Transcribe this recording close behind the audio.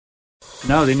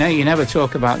No, you never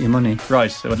talk about your money.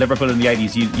 Right, so at Liverpool in the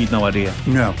 80s, you'd no idea.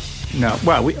 No.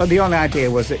 Well, the only idea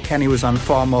was that Kenny was on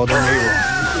far more than we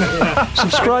were.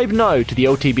 Subscribe now to the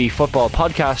OTB Football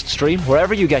Podcast stream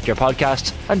wherever you get your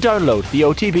podcasts and download the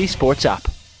OTB Sports app.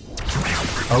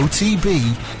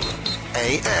 OTB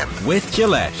AM. With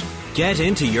Gillette. Get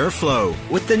into your flow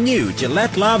with the new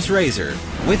Gillette Labs Razor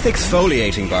with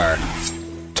exfoliating bar.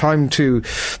 Time to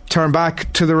turn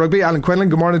back to the rugby. Alan Quinlan,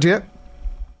 good morning to you.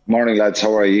 Morning, lads.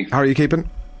 How are you? How are you keeping?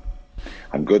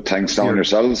 I'm good, thanks. Down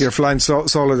yourselves? You're flying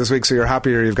solo this week, so you're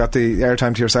happier. You've got the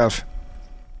airtime to yourself.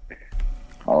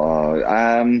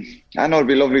 I know it'd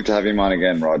be lovely to have him on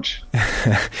again, Rog.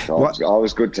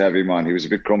 Always good to have him on. He was a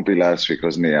bit grumpy last week,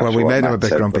 wasn't he? Well, we made him a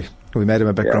bit grumpy.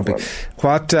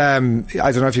 What, I don't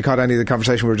know if you caught any of the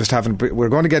conversation we were just having, but we're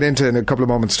going to get into in a couple of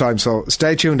moments' time, so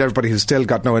stay tuned, everybody who's still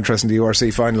got no interest in the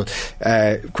URC final.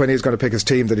 Quinny is going to pick his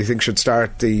team that he thinks should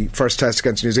start the first test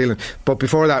against New Zealand. But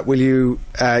before that, will you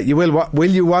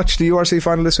watch the URC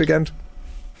final this weekend?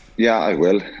 Yeah, I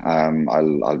will.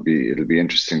 It'll be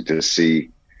interesting to see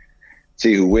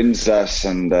who wins that,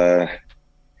 and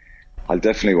I'll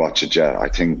definitely watch it. Yeah, I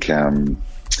think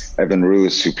Evan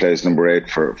Ruiz, who plays number 8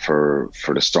 for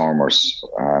the Stormers,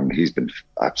 he's been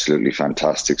absolutely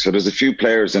fantastic. So there's a few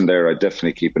players in there I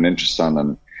definitely keep an interest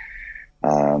on,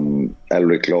 and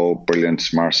Elric Lowe,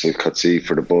 brilliant. Marcel Coetzee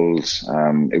for the Bulls.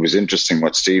 It was interesting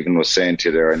what Stephen was saying to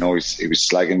you there. I know he was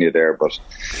slagging you there, but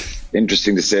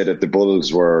interesting to say that the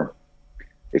Bulls were,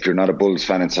 if you're not a Bulls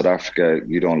fan in South Africa,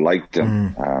 you don't like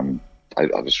them. I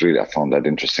found that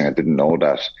interesting. I didn't know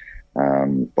that.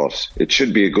 But it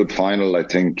should be a good final, I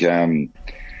think. I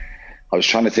was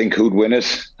trying to think who'd win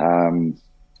it.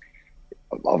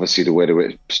 Obviously, the way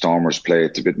the Stormers play,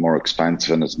 it's a bit more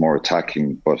expansive and it's more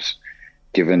attacking. But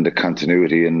given the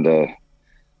continuity and the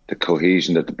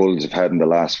cohesion that the Bulls have had in the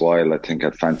last while, I think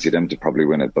I'd fancy them to probably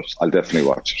win it, but I'll definitely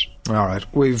watch it. All right.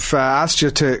 We've asked you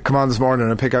to come on this morning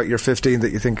and pick out your 15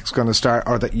 that you think is going to start,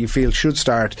 or that you feel should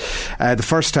start the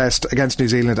first test against New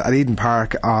Zealand at Eden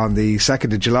Park on the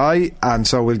 2nd of July, and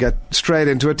so we'll get straight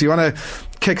into it. Do you want to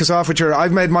kick us off with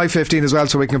I've made my 15 as well,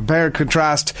 so we can compare,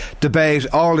 contrast, debate,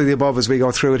 all of the above as we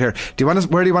go through it here.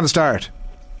 Where do you want to start?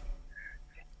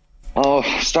 Oh,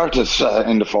 start it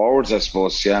in the forwards, I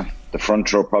suppose. Yeah, the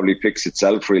front row probably picks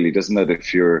itself, really, doesn't it?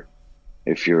 If you're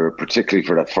particularly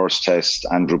for that first test,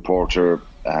 Andrew Porter,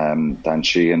 Dan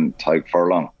Sheehan, Tyke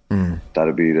Furlong,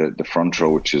 that'll be the front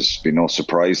row, which has been no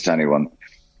surprise to anyone.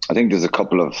 I think there's a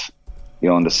couple of,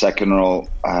 in the second row,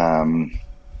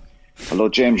 although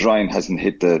James Ryan hasn't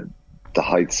hit the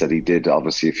heights that he did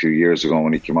obviously a few years ago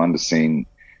when he came on the scene.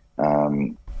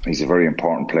 He's a very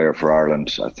important player for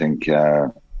Ireland. I think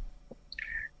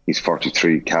he's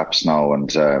 43 caps now,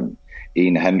 and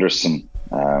Ian Henderson,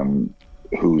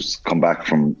 who's come back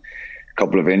from a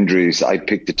couple of injuries. I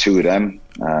picked the two of them.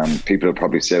 People will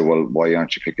probably say, well, why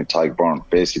aren't you picking Tadhg Beirne?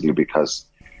 Basically because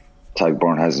Tadhg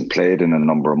Beirne hasn't played in a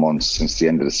number of months since the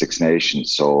end of the Six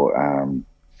Nations. So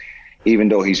even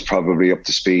though he's probably up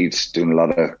to speed, doing a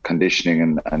lot of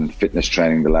conditioning and fitness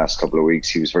training the last couple of weeks,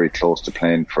 he was very close to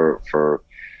playing for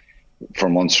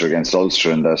Munster against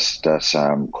Ulster in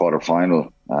that quarter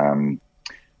final.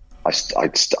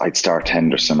 I'd start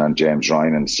Henderson and James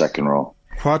Ryan in the second row.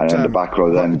 And in the back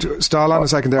row then... Stall on a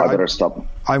second there. I better stop.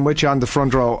 I'm with you on the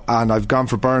front row, and I've gone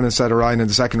for Beirne instead of Ryan in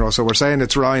the second row. So we're saying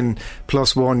it's Ryan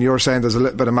 +1. You're saying there's a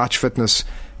little bit of match fitness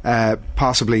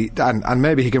possibly, and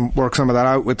maybe he can work some of that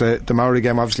out with the Maori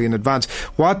game obviously in advance.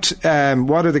 What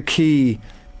are the key...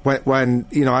 When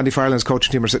Andy Farrell's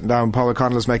coaching team are sitting down, Paul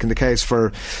O'Connell is making the case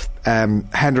for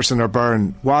Henderson or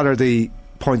Beirne, what are the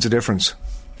points of difference?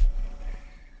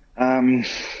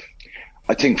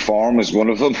 I think form is one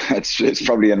of them. It's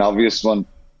probably an obvious one.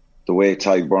 The way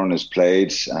Tadhg Beirne has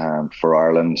played for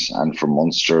Ireland and for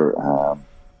Munster,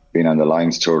 being on the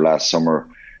Lions tour last summer,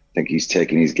 I think he's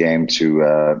taken his game to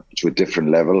a different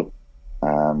level.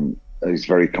 He's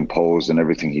very composed in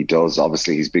everything he does.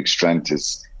 Obviously, his big strength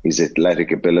is his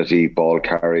athletic ability, ball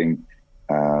carrying,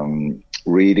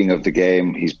 reading of the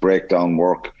game, his breakdown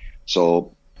work.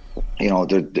 So,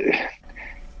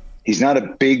 he's not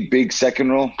a big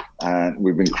second row, and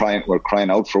we're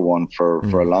crying out for one for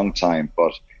a long time,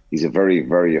 but he's a very,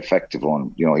 very effective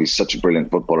one. He's such a brilliant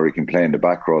footballer. He can play in the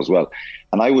back row as well.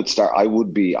 And I want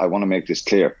to make this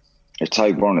clear. If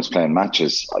Tadhg Beirne is playing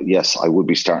matches, yes, I would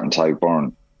be starting Tadhg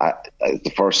Beirne at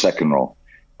the second row.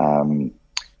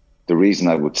 The reason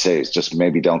I would say is just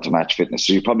maybe down to match fitness.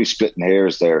 So you're probably splitting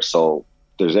hairs there. So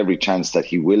there's every chance that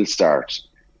he will start.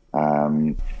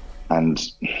 And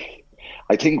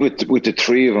I think with the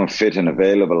three of them fit and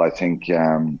available, I think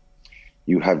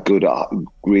you have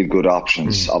real good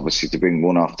options, obviously, to bring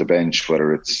one off the bench,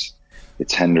 whether it's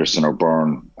Henderson or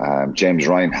Byrne. James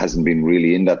Ryan hasn't been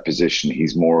really in that position.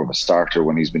 He's more of a starter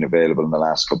when he's been available in the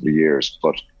last couple of years.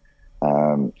 But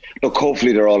look,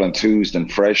 hopefully they're all enthused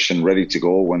and fresh and ready to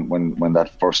go when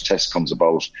that first test comes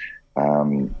about.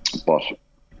 But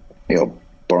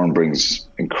Byrne brings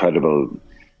incredible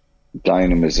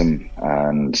dynamism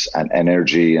and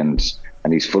energy and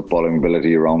his footballing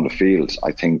ability around the field.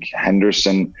 I think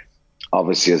Henderson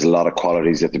obviously has a lot of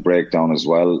qualities at the breakdown as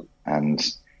well. And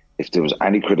if there was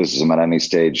any criticism at any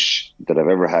stage that I've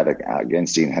ever had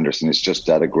against Ian Henderson, it's just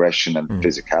that aggression and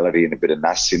physicality and a bit of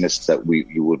nastiness that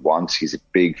you would want. He's a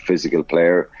big physical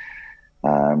player.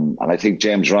 And I think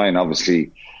James Ryan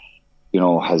obviously,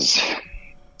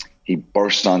 he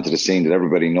burst onto the scene that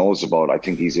everybody knows about. I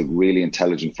think he's a really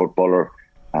intelligent footballer,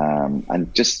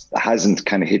 and just hasn't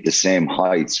kind of hit the same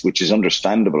heights, which is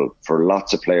understandable for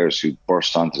lots of players who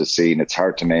burst onto the scene. It's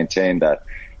hard to maintain that,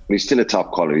 but he's still a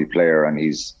top quality player, and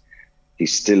he's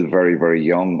still very, very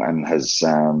young and has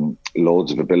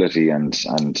loads of ability, and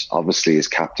obviously has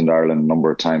captained Ireland a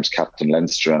number of times, captained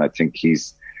Leinster, and I think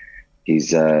he's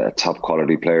a top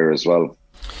quality player as well.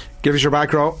 Give us your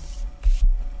back row.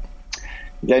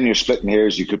 Again, you're splitting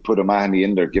hairs. You could put O'Mahony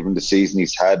in there given the season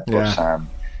he's had, but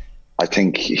I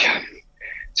think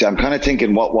I'm kind of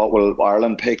thinking what will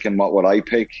Ireland pick and what would I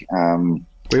pick.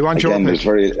 We want your pick.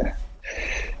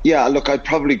 Look, I'd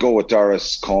probably go with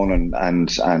Doris, Conan and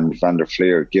Van der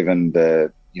Fleer, given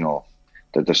that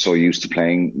they're so used to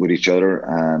playing with each other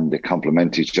and they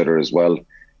complement each other as well.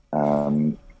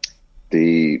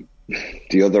 The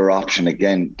other option,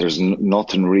 again, there's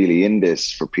nothing really in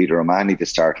this for Peter O'Mahony to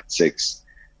start at 6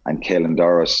 and Caelan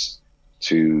Doris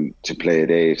to play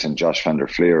at 8, and Josh Van der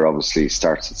Fleer obviously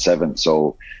starts at 7.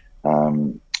 So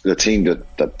the team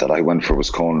that I went for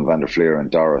was Conan, Van der Fleer and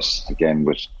Doris, again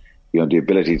with the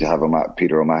ability to have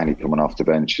Peter O'Mahony coming off the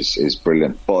bench is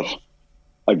brilliant. But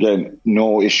again,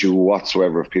 no issue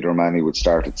whatsoever if Peter O'Mahony would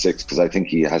start at 6, because I think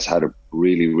he has had a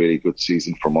really, really good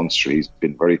season for Munster. He's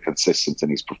been very consistent in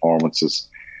his performances.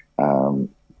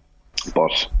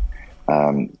 But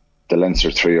the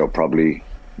Leinster trio probably,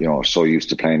 are so used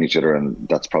to playing each other, and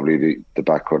that's probably the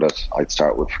back row that I'd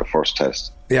start with for the first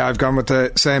test. Yeah, I've gone with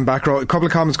the same back row. A couple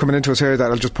of comments coming into us here that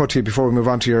I'll just put to you before we move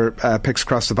on to your picks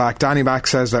across the back. Danny Mack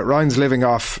says that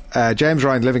James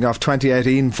Ryan living off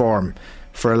 2018 form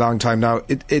for a long time now.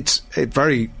 It's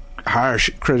very harsh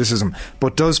criticism,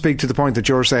 but does speak to the point that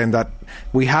you're saying, that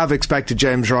we have expected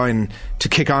James Ryan to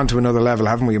kick on to another level,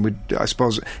 haven't we? And I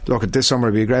suppose, look, at this summer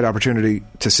would be a great opportunity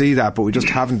to see that, but we just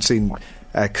haven't seen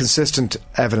consistent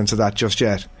evidence of that just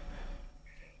yet.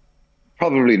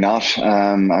 Probably not,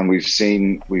 and we've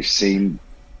seen obviously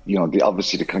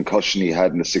the concussion he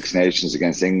had in the Six Nations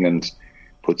against England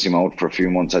puts him out for a few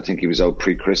months. I think he was out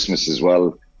pre-Christmas as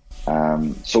well.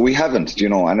 So we haven't,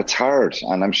 and it's hard,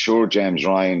 and I'm sure James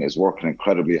Ryan is working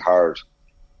incredibly hard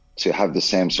to have the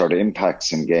same sort of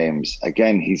impacts in games.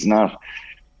 Again, he's not,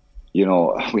 we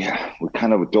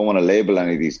kind of don't want to label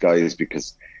any of these guys,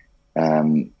 because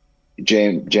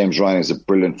James Ryan is a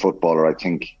brilliant footballer. I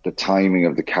think the timing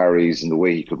of the carries and the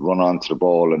way he could run onto the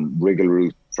ball and wriggle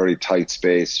through very tight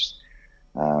space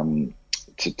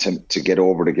to get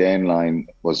over the gain line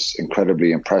was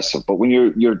incredibly impressive. But when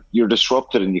you're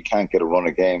disrupted and you can't get a run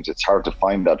of games, it's hard to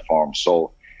find that form.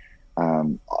 So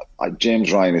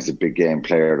James Ryan is a big game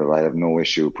player that I have no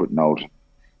issue putting out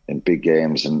in big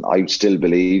games, and I still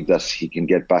believe that he can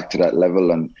get back to that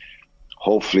level. And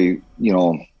hopefully,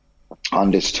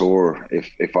 on this tour,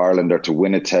 if Ireland are to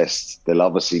win a test, they'll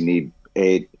obviously need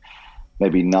 8,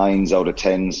 maybe 9s out of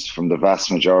 10s from the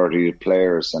vast majority of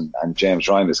players, and James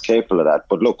Ryan is capable of that.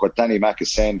 But look, what Danny Mack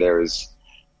is saying there is,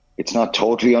 it's not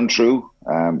totally untrue,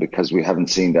 because we haven't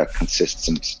seen that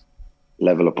consistent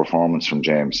level of performance from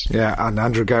James. Yeah, and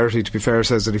Andrew Garrity, to be fair,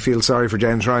 says that he feels sorry for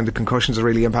James Ryan. The concussions have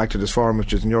really impacted his form,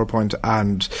 which is in your point.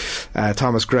 And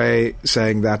Thomas Gray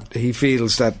saying that he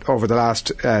feels that over the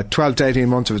last 12 to 18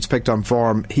 months, if it's picked on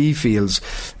form, he feels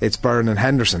it's Byrne and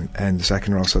Henderson in the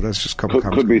second row. So that's just a couple of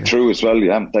comments. Could be true as well,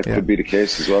 yeah. That could be the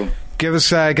case as well. Give us,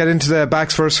 get into the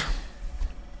backs first.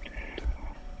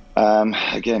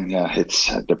 Again, yeah,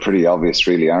 they're pretty obvious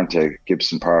really, aren't they?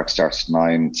 Gibson Park starts at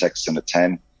 9, Sexton at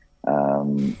 10.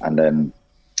 And then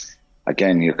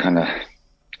again,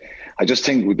 I just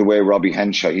think with the way Robbie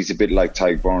Henshaw, he's a bit like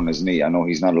Tadhg Beirne, isn't he? I know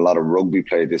he's not a lot of rugby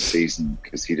play this season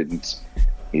because he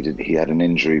had an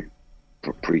injury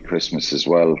pre-Christmas as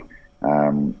well.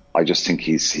 I just think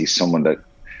he's someone that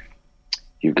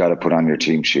you've got to put on your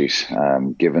team sheet,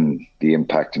 given the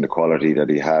impact and the quality that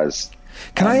he has.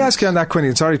 Can I ask you on that, Quinny,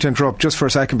 and sorry to interrupt just for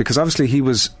a second, because obviously he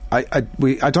was, I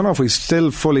don't know if we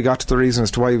still fully got to the reason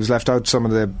as to why he was left out some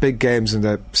of the big games in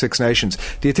the Six Nations.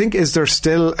 Do you think, is there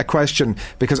still a question,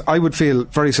 because I would feel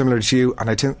very similar to you, and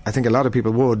I think a lot of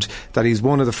people would, that he's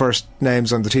one of the first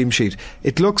names on the team sheet.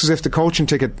 It looks as if the coaching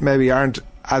ticket maybe aren't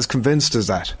as convinced as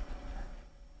that.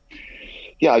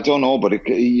 Yeah, I don't know, but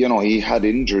he had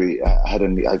injury.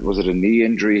 Was it a knee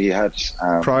injury he had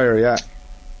prior? Yeah,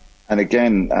 and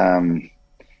again,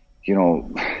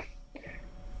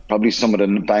 probably some of the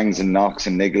bangs and knocks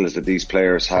and niggles that these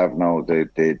players have now,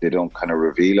 they don't kind of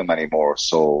reveal them anymore.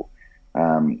 So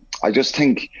I just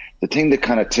think the thing that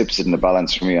kind of tips it in the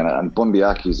balance for me, and Bundee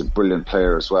Aki is a brilliant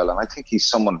player as well, and I think he's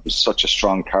someone who's such a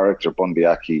strong character, Bundee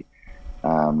Aki.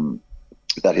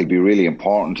 That he'll be really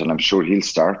important, and I'm sure he'll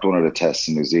start one of the tests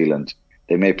in New Zealand.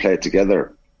 They may play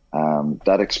together.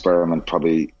 That experiment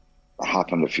probably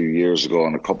happened a few years ago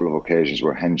on a couple of occasions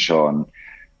where Henshaw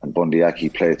and Bundee Aki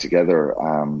played together.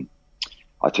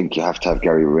 I think you have to have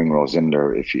Gary Ringrose in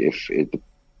there if you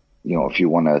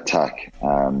want to attack.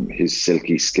 His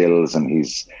silky skills and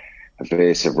his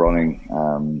evasive running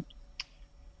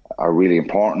are really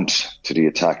important to the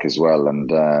attack as well.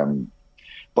 And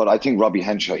but I think Robbie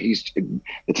Henshaw,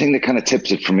 the thing that kind of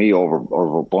tips it for me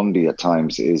over Bundy at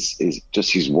times is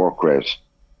just his work rate,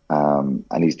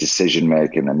 and his decision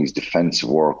making and his defensive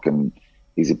work and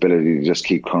his ability to just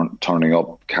keep turning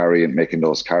up, carrying, making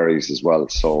those carries as well.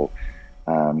 So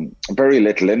very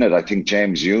little in it. I think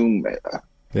James Hume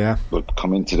would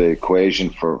come into the equation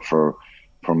for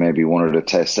maybe one of the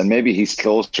tests, and maybe he's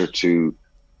closer to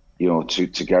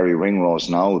Gary Ringrose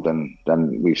now than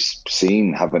we've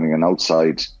seen, having an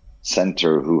outside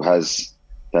centre who has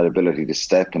that ability to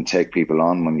step and take people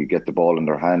on when you get the ball in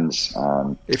their hands.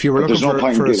 If you were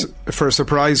looking for a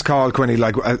surprise call, Quinny,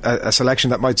 like a selection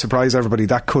that might surprise everybody,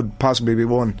 that could possibly be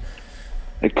one.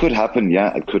 It could happen,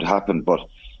 yeah, it could happen. But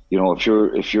if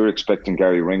you're expecting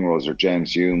Gary Ringrose or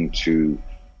James Hume to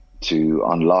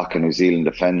unlock a New Zealand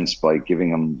defence by giving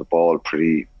them the ball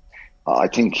I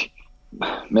think.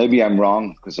 Maybe I'm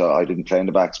wrong because I didn't play in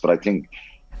the backs, but I think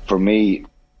for me,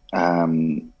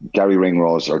 Gary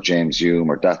Ringrose or James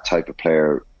Hume or that type of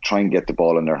player, try and get the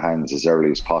ball in their hands as early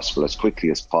as possible, as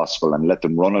quickly as possible, and let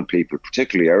them run on people,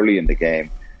 particularly early in the game.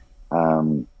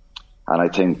 And I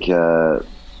think they're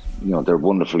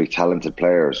wonderfully talented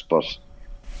players, but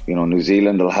New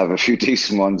Zealand will have a few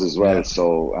decent ones as well. Yeah.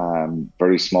 So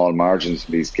very small margins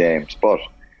in these games, but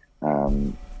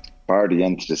bar the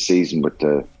end of the season with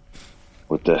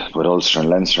Ulster and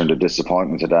Leinster and the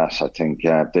disappointment of that, I think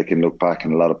they can look back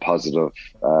on a lot of positive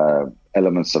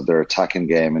elements of their attacking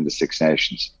game in the Six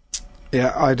Nations.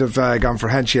 Yeah, I'd have gone for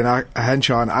Henshaw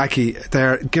and Aki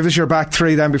there. Give us your back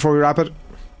three then before we wrap it.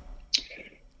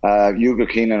 Hugo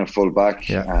Keenan a full back,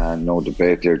 no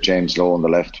debate there. James Lowe on the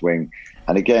left wing,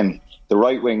 and again the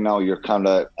right wing. Now you're kind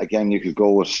of you could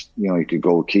go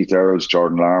with Keith Earls,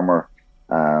 Jordan Larmour.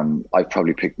 I'd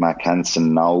probably pick Mac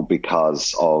Hansen now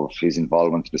because of his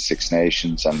involvement in the Six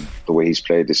Nations and the way he's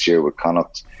played this year with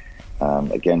Connacht.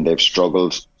 Again, they've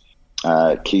struggled.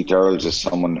 Keith Earls is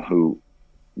someone who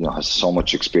has so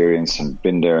much experience and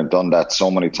been there and done that so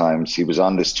many times. He was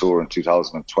on this tour in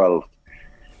 2012,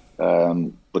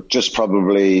 but just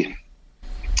probably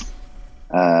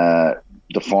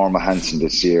the form of Hansen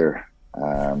this year.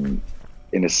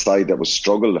 In a side that was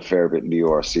struggled a fair bit in the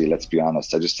URC, let's be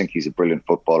honest. I just think he's a brilliant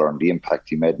footballer and the impact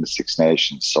he made in the Six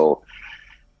Nations. So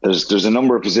there's a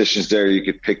number of positions there. You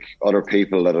could pick other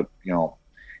people that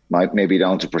might maybe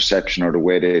down to perception or the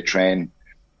way they train,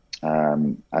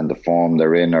 and the form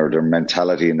they're in or their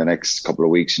mentality in the next couple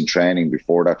of weeks in training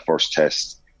before that first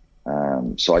test.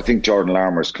 So I think Jordan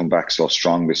Larmour's come back so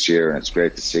strong this year, and it's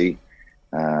great to see.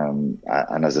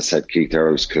 And as I said, Keith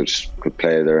Earls could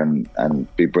play there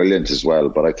and be brilliant as well.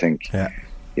 But I think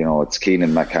it's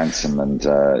Keenan, Mac Hansen and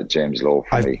James Lowe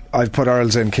for me. I've put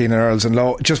Earls in, Keenan, Earls and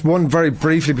Lowe. Just one very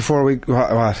briefly before we...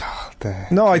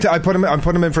 No, I put him. I'm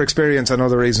putting him in for experience and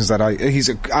other reasons that he's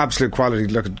an absolute quality.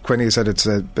 Look, Quinny said it's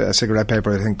a cigarette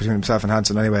paper, I think, between himself and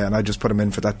Hansen anyway, and I just put him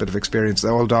in for that bit of experience. The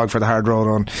old dog for the hard road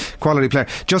on quality player.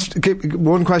 Just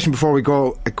one question before we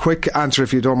go. A quick answer,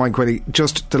 if you don't mind, Quinny.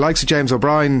 Just the likes of James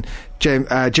O'Brien,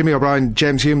 Jimmy O'Brien,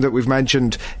 James Hume that we've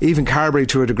mentioned, even Carberry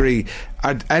to a degree.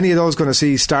 Are any of those going to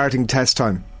see starting test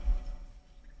time?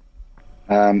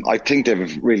 I think they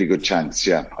have a really good chance,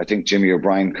 yeah. I think Jimmy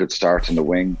O'Brien could start in the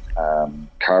wing.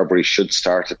 Carberry should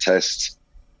start a test.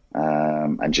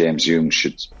 And James Hume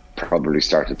should probably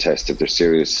start a test if they're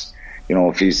serious.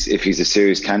 If he's a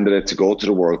serious candidate to go to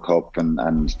the World Cup,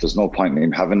 and there's no point in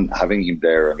him having him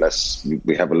there unless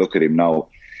we have a look at him now.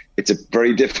 it's a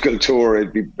very difficult tour.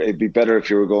 It'd be better if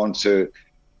you were going to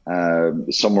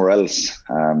somewhere else.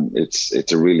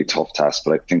 It's a really tough task,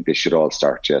 but I think they should all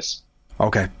start. Yes.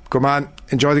 Okay, good man.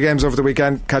 Enjoy the games over the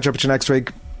weekend. Catch up with you next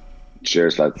week.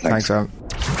 Cheers, lad. Thanks, Alan.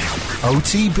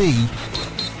 OTB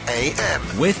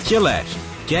AM. With Gillette.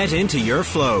 Get into your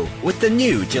flow with the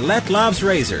new Gillette Labs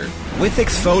Razor with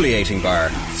exfoliating bar.